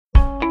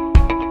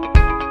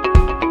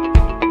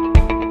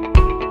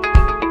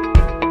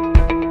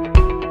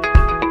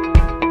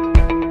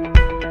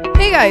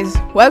Hey guys,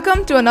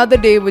 welcome to another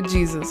day with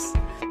Jesus.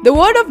 The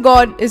Word of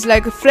God is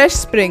like a fresh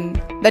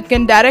spring that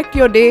can direct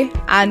your day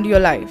and your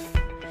life.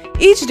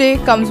 Each day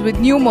comes with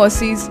new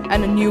mercies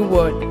and a new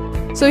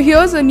word. So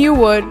here's a new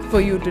word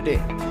for you today.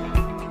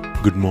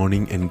 Good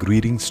morning and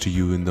greetings to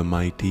you in the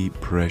mighty,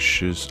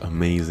 precious,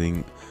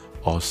 amazing,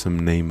 awesome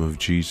name of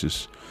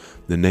Jesus.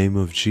 The name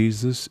of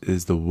Jesus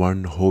is the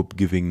one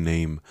hope-giving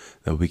name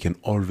that we can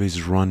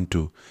always run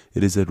to.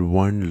 It is that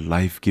one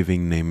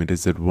life-giving name. It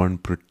is that one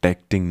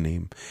protecting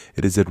name.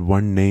 It is that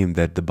one name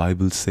that the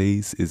Bible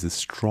says is a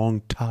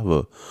strong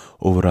tower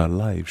over our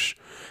lives.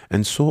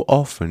 And so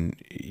often,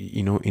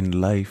 in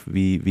life,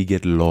 we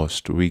get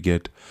lost. We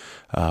get,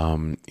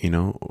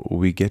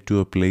 we get to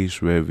a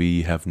place where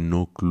we have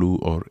no clue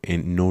or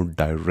no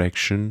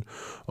direction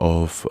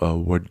of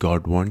what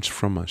God wants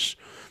from us.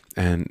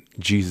 And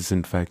Jesus,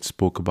 in fact,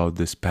 spoke about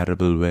this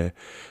parable where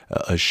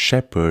a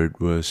shepherd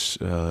was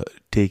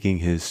taking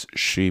his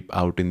sheep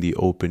out in the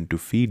open to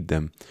feed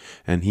them.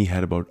 And he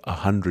had about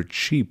 100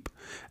 sheep.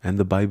 And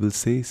the Bible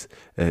says,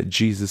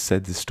 Jesus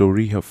said the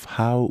story of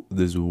how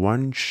this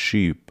one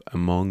sheep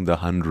among the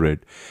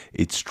 100,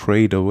 it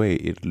strayed away,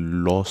 it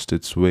lost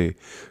its way.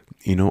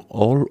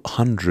 All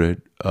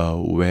 100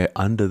 were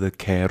under the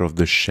care of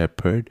the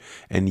shepherd,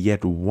 and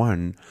yet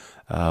one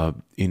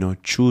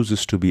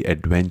chooses to be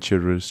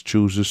adventurous,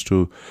 chooses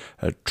to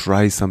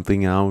try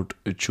something out,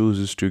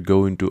 chooses to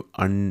go into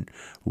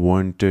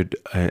unwanted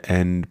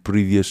and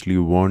previously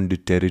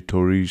wanted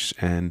territories,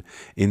 and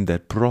in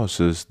that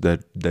process,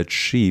 that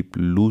sheep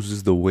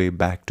loses the way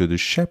back to the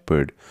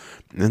shepherd.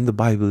 And the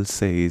Bible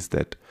says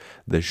that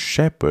the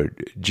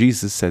shepherd,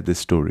 Jesus said the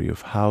story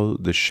of how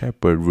the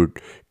shepherd would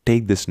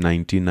take this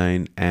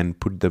 99 and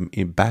put them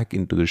back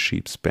into the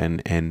sheep's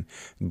pen and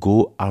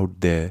go out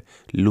there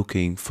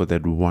looking for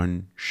that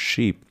one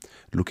sheep,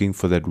 looking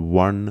for that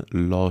one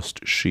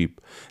lost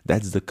sheep.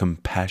 That's the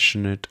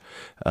compassionate,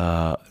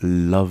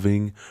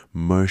 loving,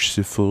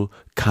 merciful,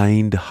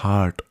 kind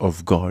heart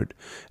of God.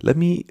 Let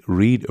me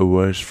read a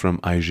verse from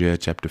Isaiah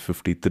chapter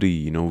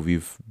 53.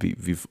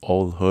 We've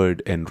all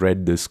heard and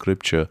read this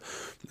scripture,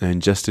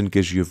 and just in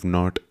case you've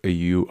not,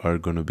 you are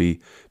going to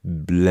be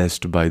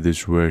blessed by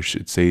this verse.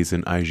 It says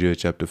in Isaiah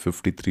chapter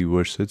 53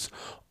 verses,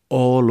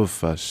 all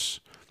of us.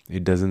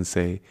 It doesn't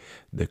say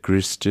the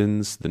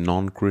Christians, the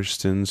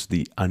non-Christians,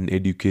 the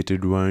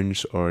uneducated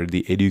ones, or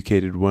the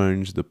educated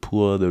ones, the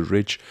poor, the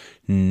rich.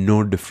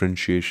 No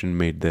differentiation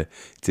made there.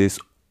 It says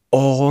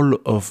all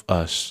of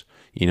us,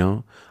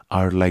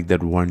 are like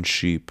that one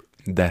sheep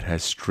that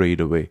has strayed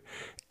away.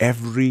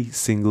 Every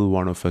single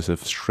one of us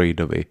have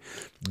strayed away.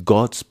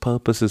 God's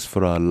purposes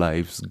for our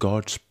lives,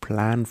 God's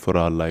plan for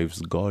our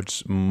lives,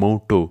 God's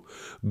motto,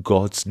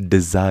 God's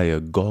desire,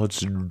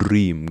 God's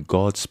dream,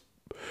 God's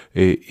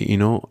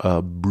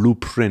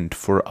blueprint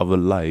for our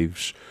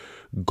lives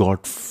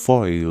got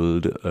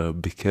foiled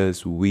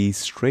because we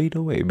strayed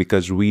away,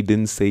 because we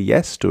didn't say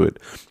yes to it,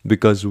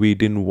 because we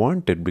didn't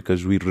want it,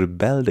 because we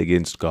rebelled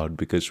against God,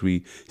 because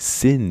we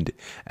sinned,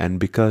 and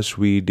because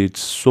we did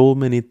so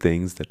many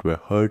things that were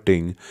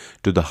hurting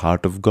to the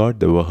heart of God,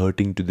 that were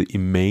hurting to the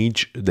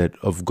image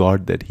of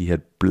God that He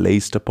had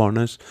placed upon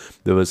us,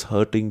 that was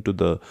hurting to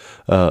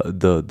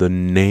the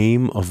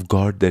name of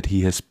God that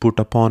He has put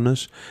upon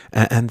us.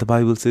 And the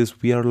Bible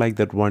says we are like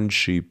that one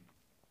sheep.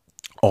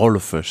 All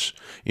of us.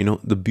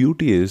 The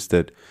beauty is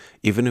that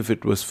even if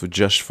it was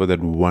just for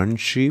that one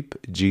sheep,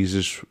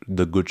 Jesus,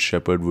 the good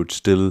shepherd, would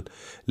still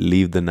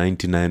leave the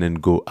 99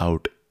 and go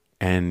out.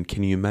 And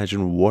can you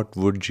imagine what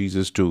would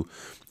Jesus do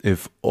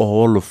if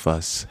all of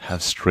us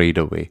have strayed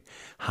away?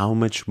 How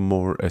much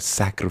more a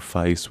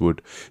sacrifice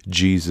would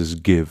Jesus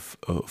give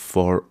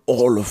for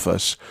all of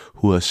us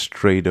who are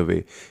strayed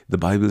away? The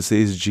Bible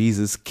says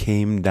Jesus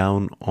came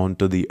down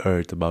onto the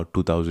earth about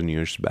 2,000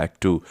 years back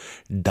to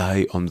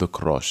die on the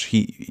cross.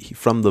 He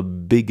from the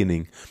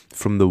beginning,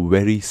 from the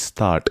very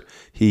start,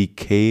 He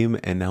came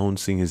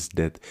announcing His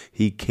death.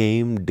 He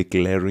came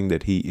declaring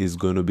that He is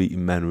going to be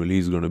Emmanuel.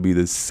 He's going to be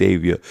the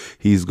Savior.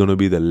 He's going to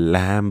be the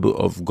Lamb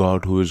of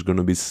God who is going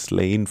to be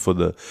slain for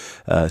the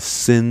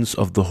sins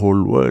of the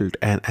whole world.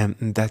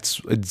 And that's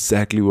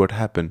exactly what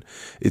happened.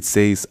 It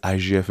says,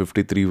 Isaiah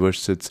 53 verse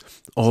 6,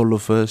 all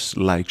of us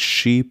like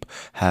sheep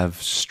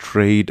have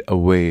strayed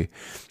away.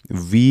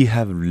 We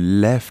have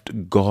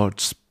left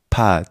God's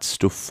paths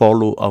to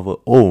follow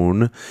our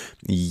own,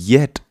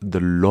 yet the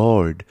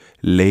Lord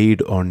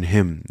laid on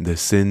Him the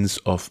sins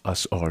of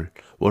us all.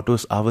 What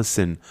was our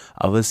sin?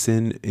 Our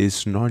sin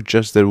is not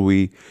just that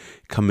we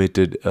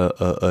committed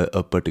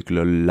a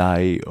particular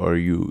lie, or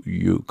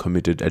you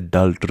committed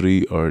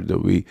adultery, or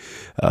that we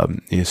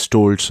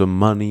stole some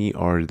money,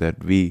 or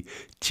that we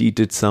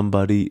cheated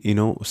somebody.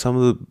 Some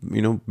of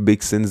the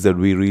big sins that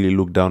we really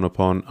look down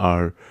upon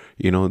are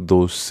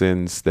those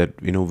sins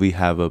that we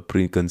have a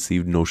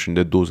preconceived notion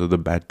that those are the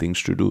bad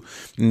things to do.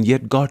 And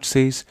yet God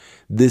says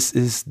this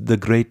is the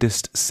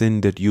greatest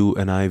sin that you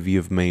and we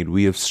have made.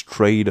 We have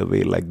strayed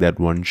away like that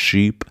one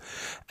sheep,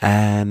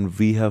 and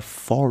we have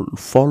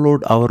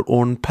followed our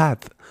own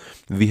path.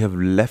 We have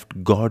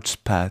left God's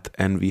path,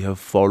 and we have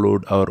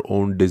followed our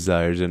own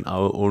desires and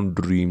our own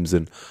dreams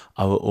and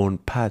our own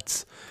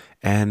paths.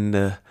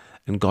 And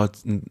God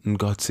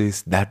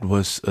says that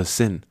was a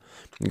sin.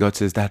 God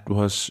says that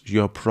was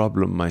your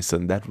problem, my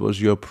son. That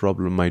was your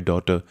problem, my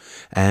daughter.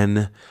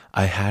 And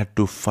I had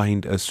to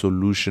find a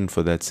solution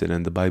for that sin.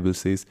 And the Bible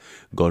says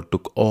God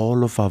took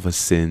all of our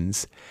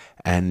sins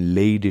and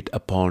laid it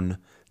upon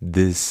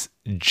this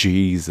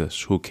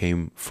Jesus who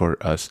came for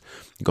us.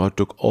 God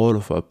took all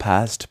of our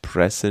past,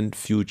 present,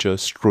 future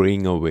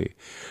straying away,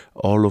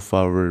 all of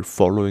our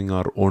following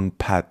our own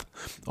path,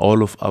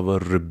 all of our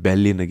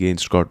rebellion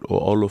against God,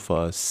 all of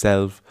our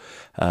self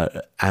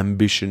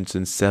ambitions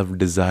and self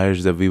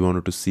desires that we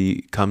wanted to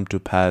see come to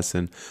pass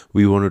and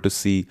we wanted to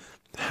see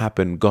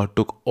happen. God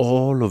took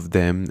all of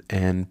them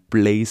and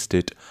placed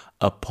it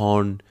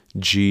upon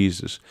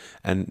Jesus.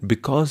 And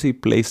because He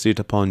placed it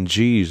upon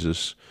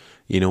Jesus,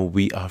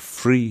 we are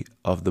free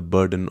of the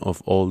burden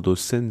of all those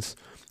sins.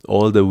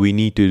 All that we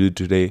need to do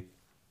today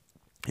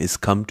is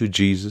come to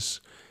Jesus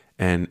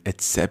and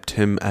accept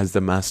Him as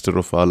the master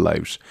of our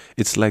lives.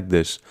 It's like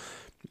this,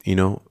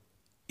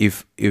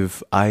 if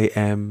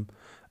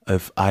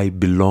I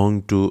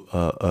belong to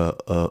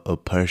a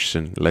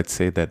person, let's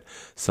say that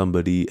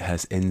somebody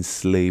has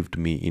enslaved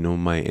me,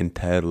 my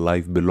entire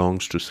life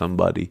belongs to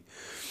somebody,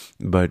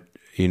 but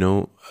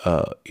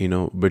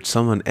but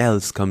someone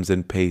else comes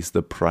and pays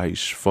the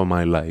price for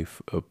my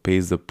life,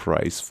 pays the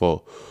price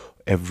for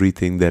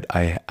everything that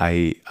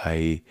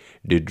I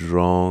did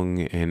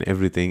wrong and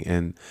everything.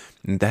 And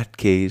in that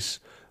case,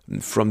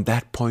 from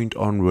that point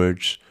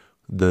onwards,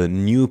 the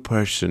new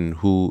person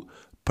who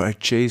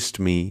purchased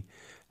me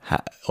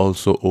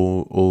also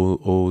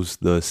owes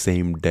the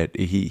same debt.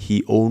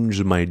 He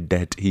owns my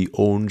debt. He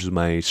owns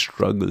my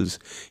struggles.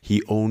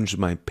 He owns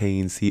my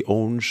pains. He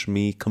owns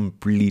me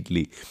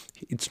completely.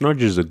 It's not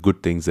just the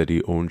good things that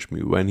He owns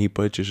me. When He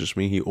purchases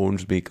me, He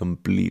owns me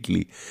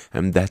completely.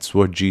 And that's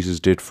what Jesus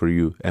did for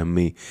you and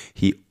me.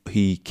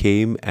 He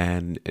came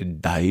and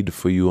died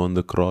for you on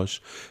the cross,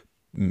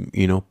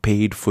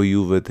 paid for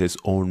you with His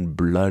own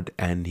blood,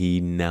 and He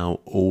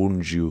now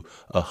owns you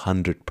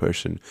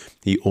 100%.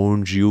 He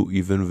owns you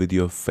even with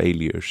your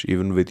failures,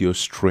 even with your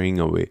straying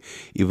away,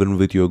 even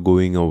with your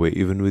going away,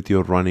 even with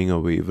your running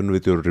away, even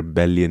with your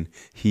rebellion.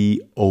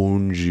 He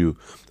owns you.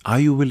 Are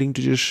you willing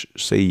to just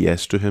say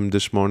yes to Him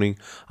this morning?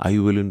 Are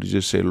you willing to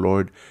just say,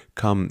 Lord,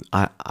 come,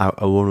 I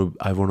want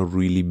to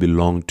really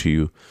belong to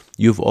you.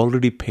 You've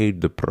already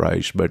paid the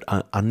price, but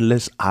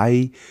unless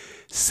I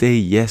say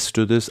yes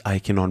to this, I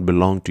cannot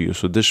belong to you.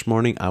 So this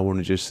morning, I want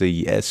to just say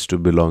yes to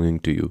belonging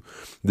to you.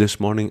 This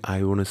morning,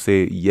 I want to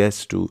say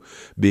yes to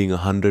being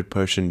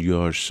 100%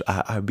 yours.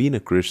 I've been a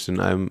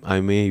Christian.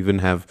 I may even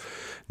have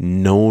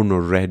known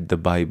or read the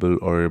Bible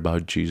or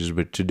about Jesus,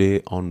 but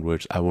today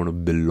onwards, I want to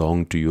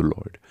belong to you,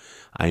 Lord.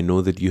 I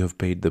know that you have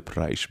paid the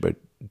price, but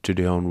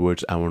today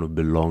onwards, I want to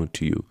belong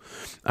to you.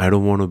 I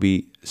don't want to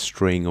be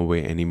straying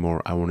away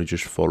anymore. I want to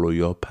just follow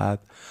your path.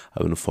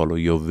 I want to follow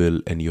your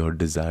will and your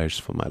desires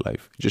for my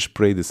life. Just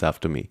pray this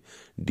after me.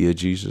 Dear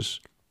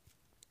Jesus,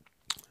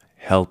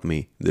 help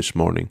me this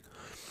morning.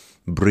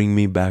 Bring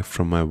me back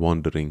from my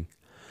wandering.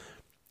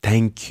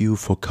 Thank you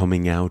for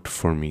coming out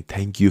for me.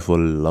 Thank you for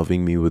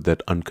loving me with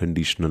that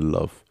unconditional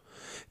love.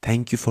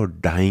 Thank you for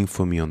dying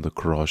for me on the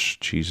cross,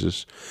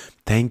 Jesus.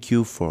 Thank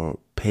you for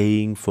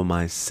paying for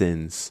my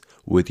sins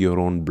with your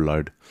own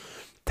blood.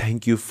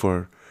 Thank you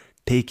for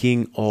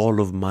taking all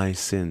of my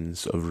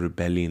sins of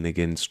rebellion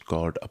against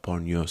God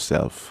upon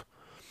yourself.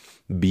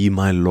 Be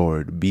my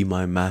Lord, be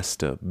my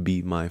Master,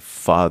 be my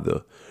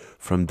Father.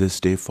 From this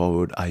day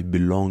forward, I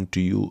belong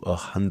to you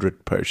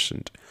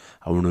 100%.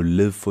 I want to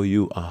live for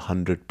you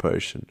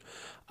 100%.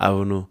 I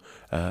want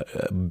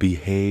to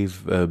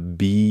behave,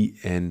 be,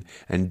 and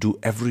do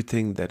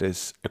everything that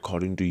is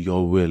according to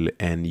your will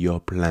and your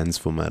plans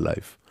for my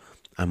life.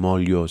 I'm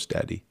all yours,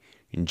 Daddy.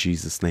 In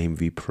Jesus' name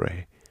we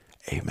pray.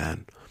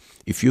 Amen.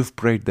 If you've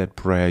prayed that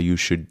prayer, you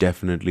should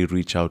definitely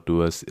reach out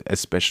to us,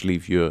 especially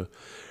if you're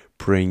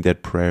praying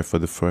that prayer for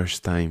the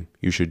first time.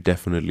 You should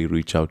definitely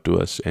reach out to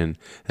us and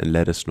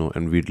let us know,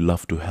 and we'd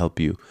love to help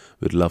you.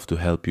 We'd love to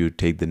help you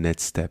take the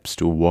next steps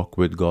to walk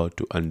with God,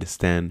 to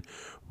understand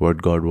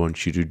what God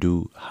wants you to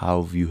do,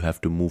 how you have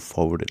to move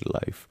forward in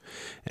life.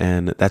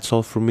 And that's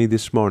all from me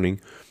this morning.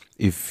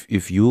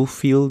 If you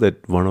feel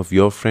that one of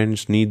your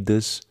friends need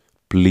this,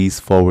 please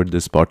forward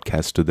this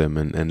podcast to them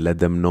and let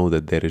them know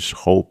that there is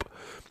hope.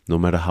 No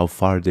matter how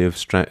far they have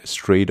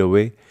strayed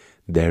away,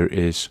 there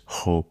is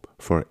hope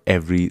for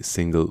every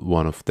single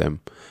one of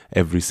them,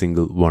 every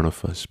single one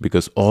of us,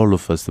 because all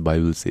of us, the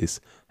Bible says,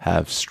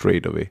 have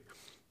strayed away.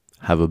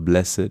 Have a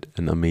blessed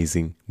and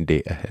amazing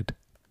day ahead.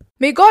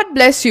 May God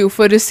bless you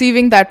for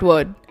receiving that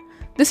word.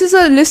 This is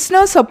a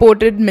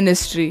listener-supported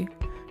ministry.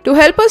 To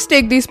help us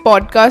take these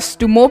podcasts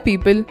to more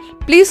people,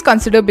 please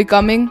consider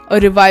becoming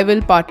a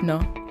Revival partner.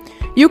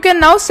 You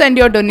can now send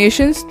your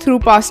donations through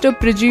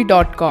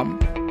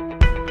pastorpriji.com.